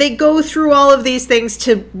bit, they go through all of these things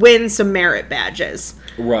to win some merit badges.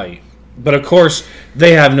 Right. But of course,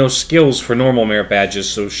 they have no skills for normal merit badges,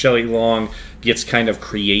 so Shelley Long gets kind of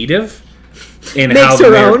creative in how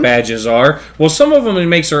the merit badges are. Well, some of them it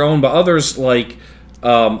makes her own, but others, like,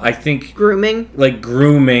 I think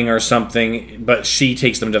grooming or something, but she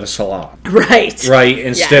takes them to the salon. Right.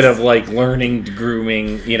 Instead of like learning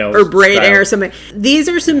grooming, or braiding or something. This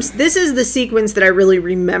is the sequence that I really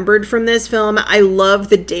remembered from this film. I love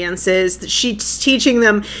the dances. She's teaching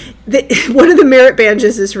them one of the merit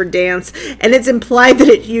badges is for dance, and it's implied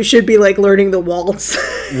that you should be like learning the waltz.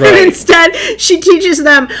 Right. And instead, she teaches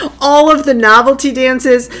them all of the novelty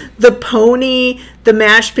dances, the pony, the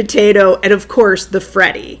mashed potato, and of course the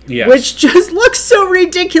Freddy, yes, which just looks so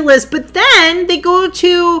ridiculous. But then they go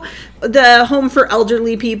to the home for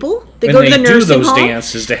elderly people. They go to the nursing home. They do those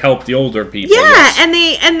dances to help the older people. Yeah, yes.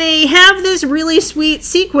 and they have this really sweet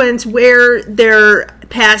sequence where they're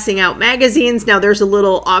passing out magazines. Now, there's a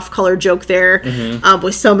little off-color joke there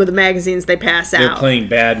with some of the magazines they pass out. They're playing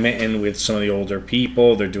badminton with some of the older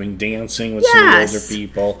people. They're doing dancing with some of the older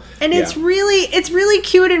people. And it's really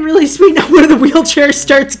cute and really sweet. Now, one of the wheelchairs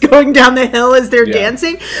starts going down the hill as they're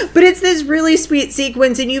dancing. But it's this really sweet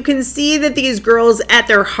sequence, and you can see that these girls, at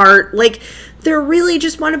their heart, like, they really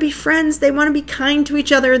just want to be friends. They want to be kind to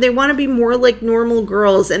each other. They want to be more like normal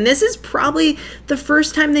girls. And this is probably the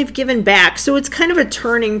first time they've given back. So it's kind of a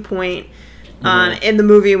turning point in the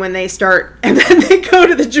movie when they start. And then they go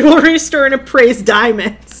to the jewelry store and appraise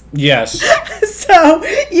diamonds. Yes. So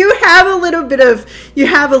you have a little bit of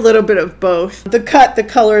both. The cut, the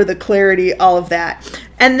color, the clarity, all of that.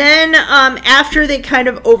 And then after they kind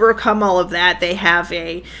of overcome all of that, they have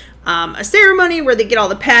a ceremony where they get all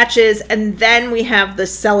the patches, and then we have the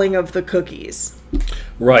selling of the cookies.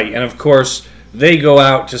 Right, and of course, they go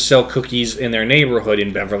out to sell cookies in their neighborhood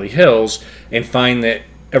in Beverly Hills and find that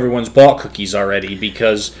everyone's bought cookies already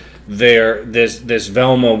because this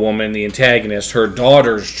Velma woman, the antagonist, her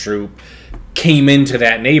daughter's troop, came into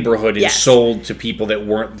that neighborhood and Yes. sold to people that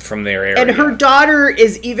weren't from their area. And her daughter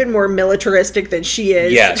is even more militaristic than she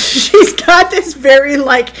is. Yes. She's got this very,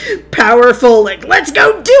 powerful, let's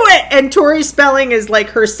go do it! And Tori Spelling is,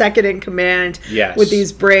 her second in command Yes. with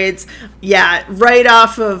these braids. Yeah, right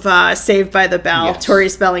off of Saved by the Bell, Yes. Tori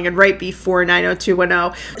Spelling, and right before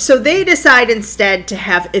 90210. So they decide instead to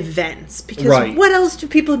have events. Because Right. what else do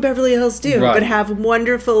people in Beverly Hills do Right. but have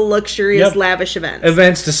wonderful, luxurious, Yep. lavish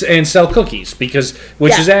events? And sell cookies, which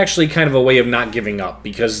Yeah. is actually kind of a way of not giving up,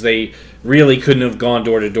 because they really couldn't have gone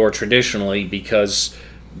door to door traditionally, because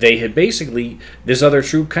they had basically, this other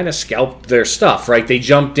troop kind of scalped their stuff, right? They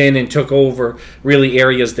jumped in and took over really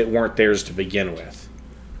areas that weren't theirs to begin with.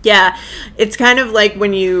 Yeah, it's kind of like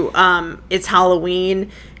when it's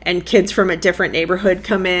Halloween and kids from a different neighborhood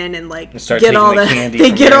come in and start get taking all the the candy they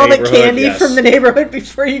from get their all the neighborhood, candy yes. from the neighborhood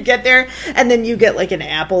before you get there, and then you get an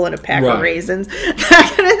apple and a pack Right. of raisins,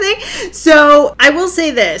 that kind of thing. So I will say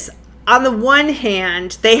this: on the one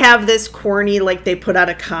hand, they have this corny, they put out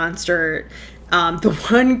a concert. The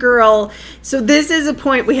one girl, so this is a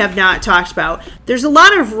point we have not talked about. There's a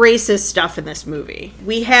lot of racist stuff in this movie.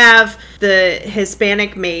 We have the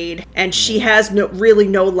Hispanic maid, and she has really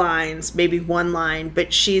no lines, maybe one line,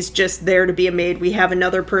 but she's just there to be a maid. We have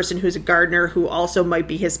another person who's a gardener who also might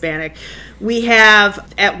be Hispanic. We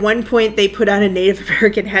have, at one point, they put on a Native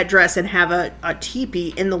American headdress and have a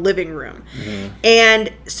teepee in the living room. Mm-hmm.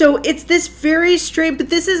 And so it's this very strange, but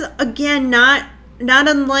this is, again, not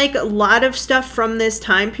unlike a lot of stuff from this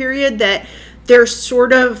time period, that they're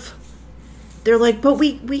but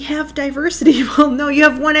we have diversity. Well, no, you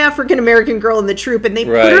have one African American girl in the troop, and they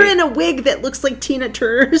put her in a wig that looks like Tina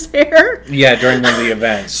Turner's hair. Yeah, during one of the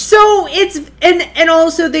events. So it's and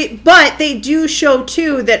also they do show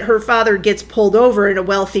too that her father gets pulled over in a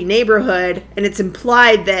wealthy neighborhood, and it's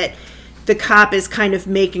implied that the cop is kind of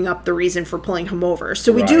making up the reason for pulling him over.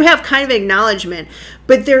 So we do have kind of acknowledgement,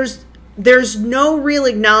 but there's no real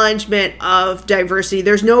acknowledgement of diversity.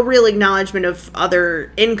 There's no real acknowledgement of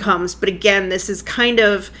other incomes. But again, this is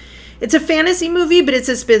it's a fantasy movie, but it's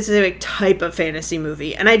a specific type of fantasy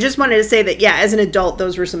movie. And I just wanted to say that, as an adult,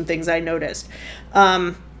 those were some things I noticed.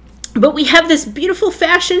 But we have this beautiful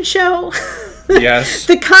fashion show. Yes.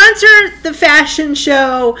 The concert, the fashion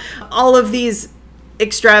show, all of these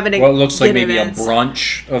extravagant Well, it looks like maybe events. a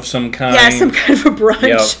brunch of some kind. Yeah, some kind of a brunch.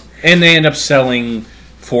 Yep. And they end up selling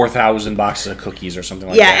 4,000 boxes of cookies or something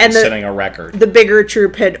like that, and setting a record. The bigger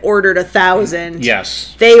troop had ordered 1,000.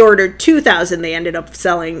 Yes. They ordered 2,000. They ended up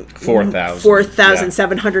selling 4,000.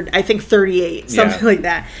 4,700, I think 38, something like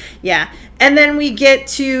that. Yeah. And then we get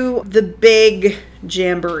to the big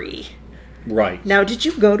jamboree. Right. Now, did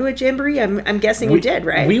you go to a jamboree? I'm guessing you did,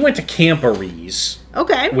 right? We went to camporees.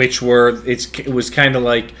 Okay. Which it was kind of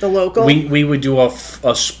like the local. We would do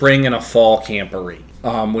a spring and a fall camporee,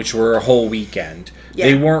 which were a whole weekend. Yeah.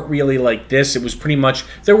 They weren't really like this. It was pretty much,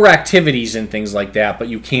 there were activities and things like that, but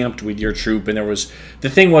you camped with your troop, and the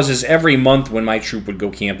thing was every month when my troop would go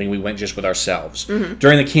camping, we went just with ourselves. Mm-hmm.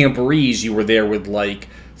 During the camporees, you were there with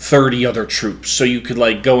 30 other troops, so you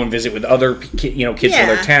could go and visit with other kids from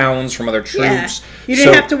other towns, from other troops. Yeah. You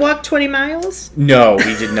didn't have to walk 20 miles? No,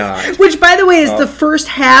 we did not. Which, by the way, is the first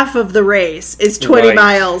half of the race, is 20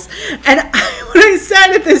 miles. And when I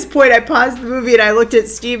sat at this point, I paused the movie and I looked at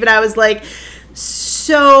Steve and I was like,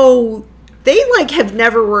 so they have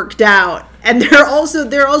never worked out, and they're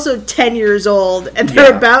also 10 years old, and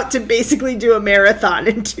they're about to basically do a marathon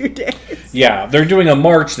in 2 days. Yeah, they're doing a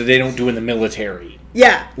march that they don't do in the military.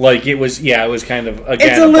 Yeah. It was kind of, again,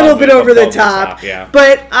 it's a little bit over the top. Yeah.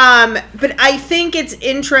 But I think it's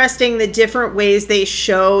interesting the different ways they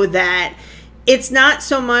show that it's not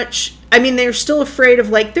so much, they're still afraid of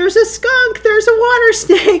there's a skunk, there's a water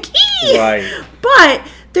snake. Right. But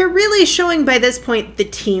they're really showing by this point the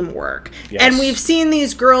teamwork. Yes. And we've seen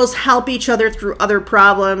these girls help each other through other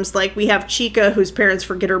problems. We have Chica, whose parents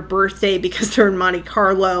forget her birthday because they're in Monte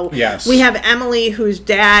Carlo. Yes. We have Emily, whose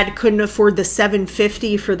dad couldn't afford the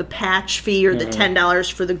 $7.50 for the patch fee or the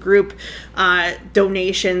 $10 for the group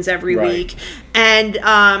donations every week. And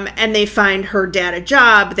they find her dad a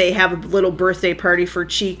job. They have a little birthday party for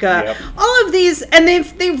Chica. Yep. All of these, and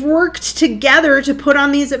they've worked together to put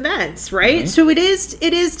on these events, right? Mm-hmm. So it is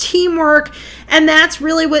teamwork, and that's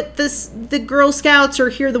really what the Girl Scouts, or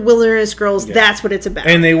here the Wilderness Girls, that's what it's about.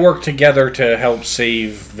 And they work together to help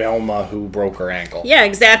save Velma, who broke her ankle. Yeah,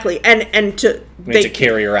 exactly. And to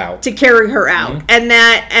carry her out. Mm-hmm.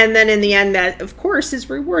 And then in the end, that of course is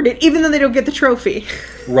rewarded, even though they don't get the trophy.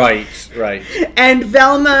 Right. And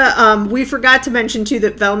Velma, we forgot to mention too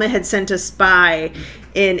that Velma had sent a spy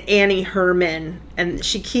in Annie Herman And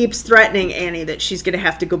she keeps threatening Annie that she's going to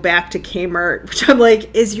have to go back to Kmart, which I'm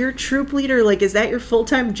like, is your troop leader, like, is that your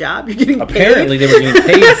full-time job? You're getting Apparently paid? they were getting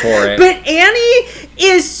paid for it. But Annie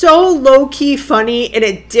is so low-key funny in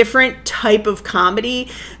a different type of comedy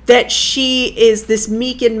that she is this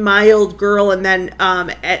meek and mild girl. And then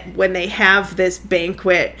when they have this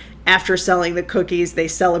banquet, after selling the cookies, they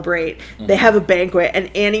celebrate. They have a banquet,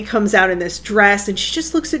 and Annie comes out in this dress, and she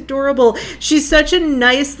just looks adorable. She's such a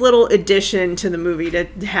nice little addition to the movie to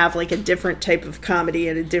have like a different type of comedy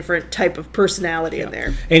and a different type of personality in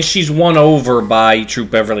there. And she's won over by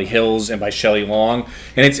Troop Beverly Hills and by Shelley Long.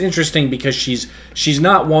 And it's interesting because she's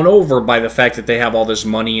not won over by the fact that they have all this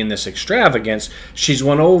money and this extravagance. She's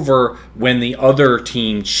won over when the other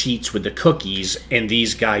team cheats with the cookies and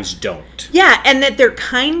these guys don't. Yeah, and that they're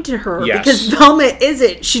kind to her, Yes. because Velma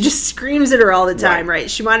isn't. She just screams at her all the time,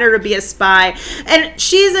 right? She wanted her to be a spy. And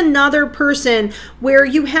she's another person where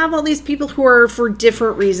you have all these people who are, for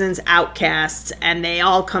different reasons, outcasts, and they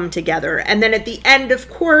all come together. And then at the end, of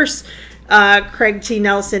course, Craig T.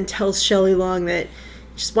 Nelson tells Shelley Long that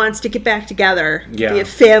just wants to get back together, be a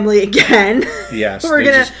family again. Yes. We're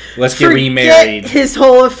going to let's get remarried. His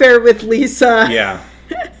whole affair with Lisa. Yeah.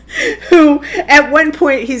 Who, at one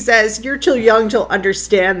point, he says, "You're too young to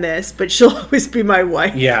understand this, but she'll always be my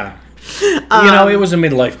wife." Yeah. It was a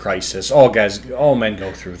midlife crisis. All men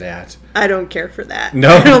go through that. I don't care for that. No.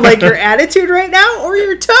 I don't like your attitude right now or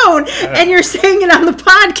your tone, and you're saying it on the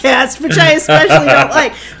podcast, which I especially don't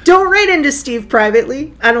like. Don't write into Steve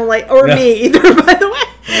privately. I don't like, or me either, by the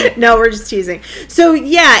way. No, we're just teasing. So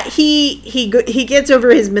yeah, he gets over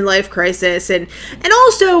his midlife crisis, and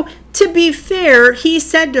also, to be fair, he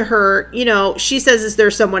said to her, she says, "Is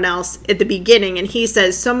there someone else?" at the beginning, and he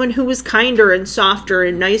says, "Someone who was kinder and softer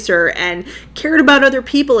and nicer and cared about other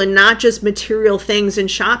people and not just material things and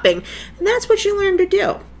shopping." And that's what she learned to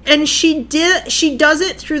do. And she does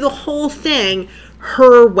it through the whole thing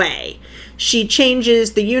her way. She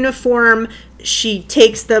changes the uniform. She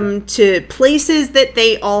takes them to places that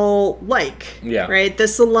they all like, right? The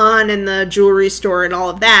salon and the jewelry store and all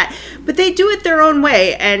of that. But they do it their own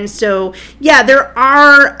way. And so, yeah, there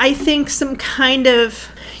are, I think, some kind of,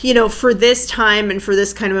 for this time and for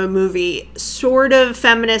this kind of a movie, sort of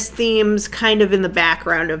feminist themes kind of in the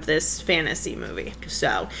background of this fantasy movie.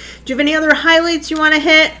 So, do you have any other highlights you want to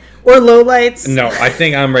hit? Or lowlights? No, I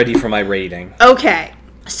think I'm ready for my rating. Okay.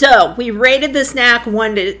 So, we rated the snack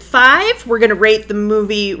 1 to 5. We're going to rate the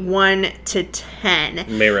movie 1 to 10.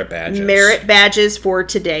 Merit badges. Merit badges for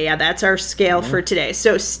today. Yeah, that's our scale for today.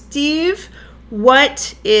 So, Steve,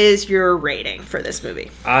 what is your rating for this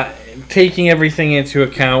movie? Taking everything into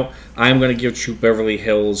account, I'm going to give Troop Beverly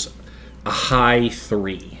Hills a high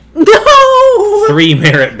 3. No! 3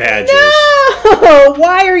 merit badges. No!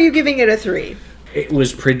 Why are you giving it a 3? It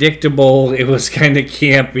was predictable. It was kind of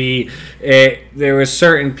campy. There were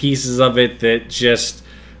certain pieces of it that just,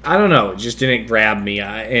 I don't know, just didn't grab me.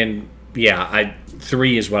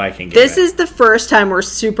 3 is what I can give This is the first time we're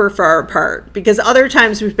super far apart, because other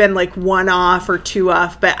times we've been like 1 off or 2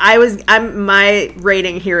 off, but my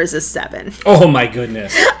rating here is a 7. Oh my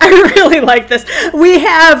goodness. I really like this.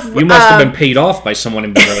 You must have been paid off by someone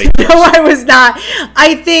in Beverly Hills. No, I was not.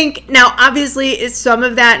 I think, now obviously is some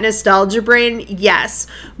of that nostalgia brain, yes,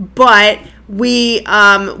 but we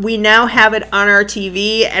now have it on our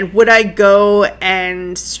TV, and would I go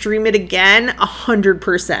and stream it again?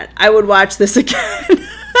 100%. I would watch this again.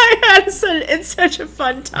 It's such a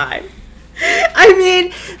fun time. I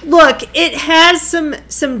mean, look, it has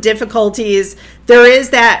some difficulties. There is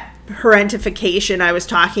that parentification I was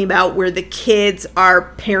talking about, where the kids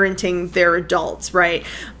are parenting their adults, right?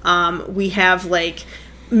 We have like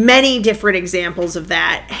many different examples of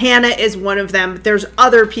that. Hannah is one of them. But there's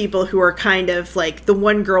other people who are kind of like the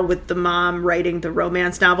one girl with the mom writing the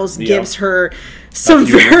romance novels gives her some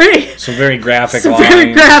very graphic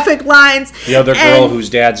lines. The other girl whose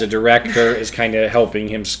dad's a director is kind of helping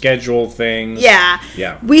him schedule things.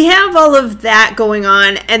 Yeah. We have all of that going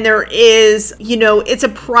on, and there is, it's a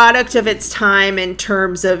product of its time in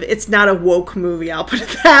terms of, it's not a woke movie, I'll put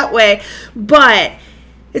it that way, but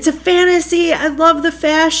it's a fantasy. I love the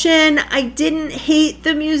fashion. I didn't hate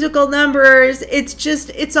the musical numbers.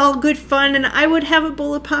 It's all good fun, and I would have a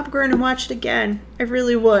bowl of popcorn and watch it again. I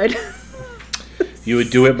really would. You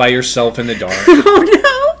would do it by yourself in the dark.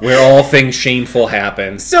 Oh, no. Where all things shameful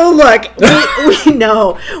happen. So, look, we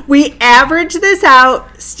know. We averaged this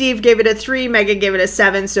out. Steve gave it a 3. Megan gave it a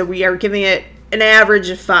 7. So, we are giving it an average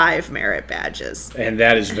of 5 merit badges. And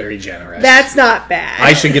that is very generous. That's not bad.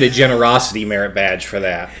 I should get a generosity merit badge for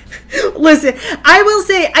that. Listen, I will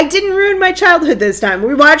say I didn't ruin my childhood this time.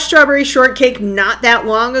 We watched Strawberry Shortcake not that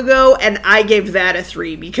long ago, and I gave that a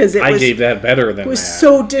 3 because I gave that better than that. It was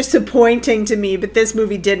so disappointing to me, but this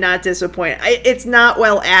movie did not disappoint. It's not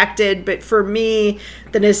well acted, but for me,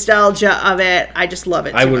 the nostalgia of it, I just love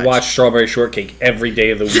it. I would watch Strawberry Shortcake every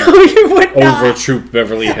day of the week. No, you would not. Over Troop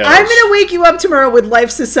Beverly Hills. I'm going to wake you up tomorrow with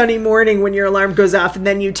Life's a Sunny Morning when your alarm goes off, and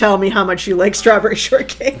then you tell me how much you like Strawberry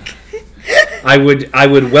Shortcake. I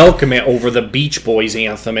would welcome it over the Beach Boys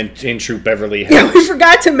anthem in Troop Beverly Hills. Yeah, we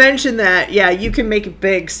forgot to mention that. Yeah, you can make it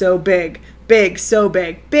big, so big. Big, so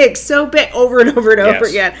big. Big, so big. Over and over and over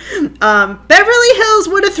again. Beverly Hills,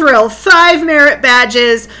 what a thrill. 5 merit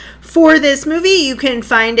badges for this movie. You can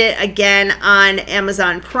find it again on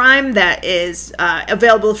Amazon Prime. That is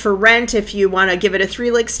available for rent if you want to give it a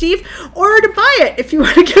 3 like Steve, or to buy it if you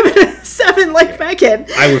want to give it a 7 like Megan.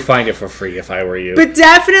 I would find it for free if I were you. But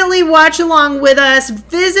definitely watch along with us.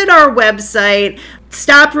 Visit our website,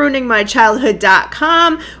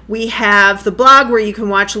 stopruiningmychildhood.com. We have the blog where you can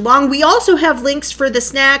watch along. We also have links for the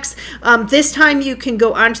snacks. This time you can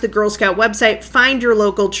go onto the Girl Scout website, find your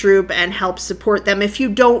local troop, and help support them if you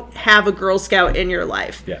don't have a Girl Scout in your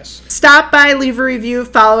life. Yes. Stop by, leave a review,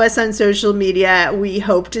 follow us on social media. We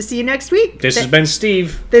hope to see you next week. This has been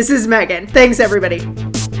Steve. This is Megan. Thanks, everybody.